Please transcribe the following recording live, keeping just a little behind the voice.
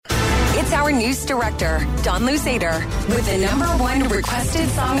It's our news director, Don Luzader, with the #1 requested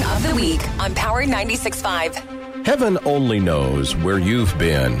song of the week on Power 96.5. Heaven only knows where you've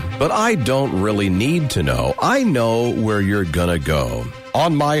been, but I don't really need to know. I know where you're gonna go.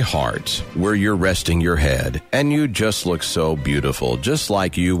 On my heart, where you're resting your head, and you just look so beautiful, just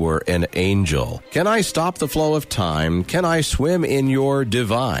like you were an angel. Can I stop the flow of time? Can I swim in your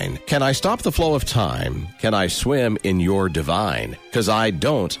divine? Can I stop the flow of time? Can I swim in your divine? 'Cause I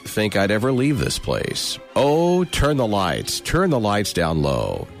don't think I'd ever leave this place. Oh, turn the lights down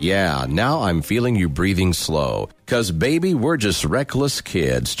low. Yeah, now I'm feeling you breathing slow. 'Cause baby, we're just reckless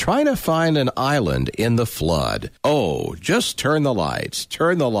kids trying to find an island in the flood. Oh, just turn the lights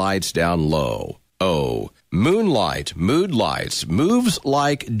down low. Oh, moonlight, mood lights, moves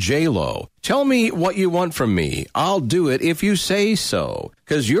like J-Lo. Tell me what you want from me. I'll do it if you say so.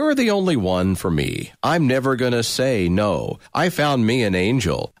 'Cause you're the only one for me. I'm never gonna say no. I found me an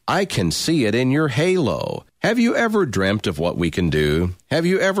angel. I can see it in your halo. Have you ever dreamt of what we can do? Have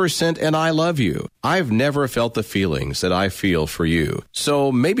you ever sent an I love you? I've never felt the feelings that I feel for you.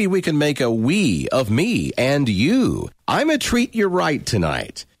 So maybe we can make a we of me and you. I'ma treat you right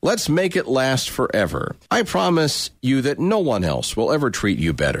tonight. Let's make it last forever. I promise you that no one else will ever treat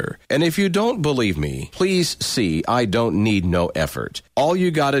you better. And if you don't believe me, please see I don't need no effort. All you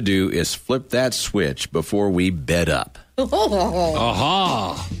gotta do is flip that switch before we bed up.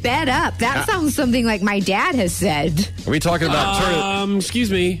 Aha. Bed up. That sounds something like my dad has said. Are we talking about Excuse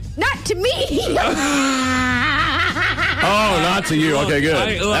me. Not to me. Oh, not to you. Okay, good.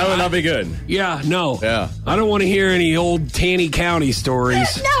 That would not be good. Yeah, no. Yeah. I don't want to hear any old Tanny County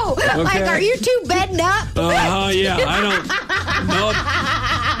stories. No. Okay. Like, are you two bedding up? Yeah. I don't.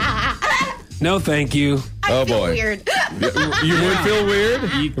 No, thank you. I feel boy. weird. You would feel weird?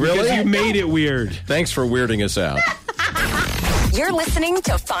 Because you made it weird. Thanks for weirding us out. You're listening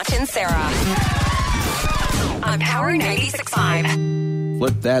to Foch and Sarah on Power 96.5.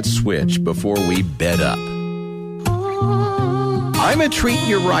 Flip that switch before we bed up. I'ma treat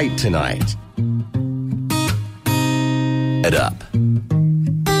you right tonight. Bed up.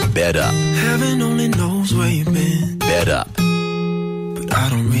 Bed up. Heaven only knows where you've been. Bed up. But I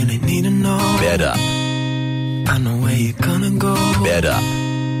don't really need to know. Bed up. I know where you're gonna go. Bed up.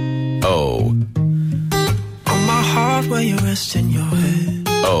 Oh. On my heart where you're resting your head.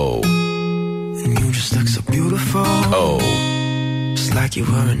 Oh. And you just look so beautiful. Oh. Just like you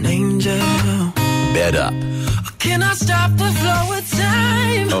were an angel. Bed up. Can I stop the flow of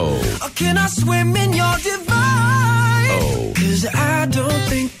time? Oh. Or can I swim in your divine? Oh. 'Cause I don't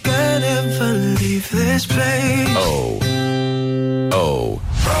think I'd ever leave this place. Oh. Oh.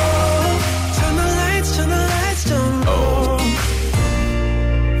 Turn the lights down. Oh.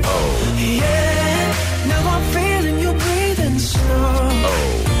 Oh. Yeah, now I'm feeling you breathing slow. Oh.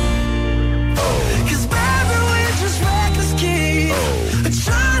 Oh. 'Cause baby, we're just reckless kids.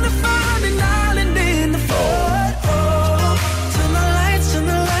 Trying to find an island in the flood. Oh. Turn the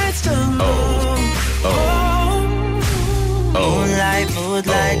lights down low.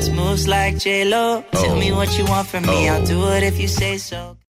 Moonlight, moves like J-Lo. Tell me what you want from me, I'll do it if you say so.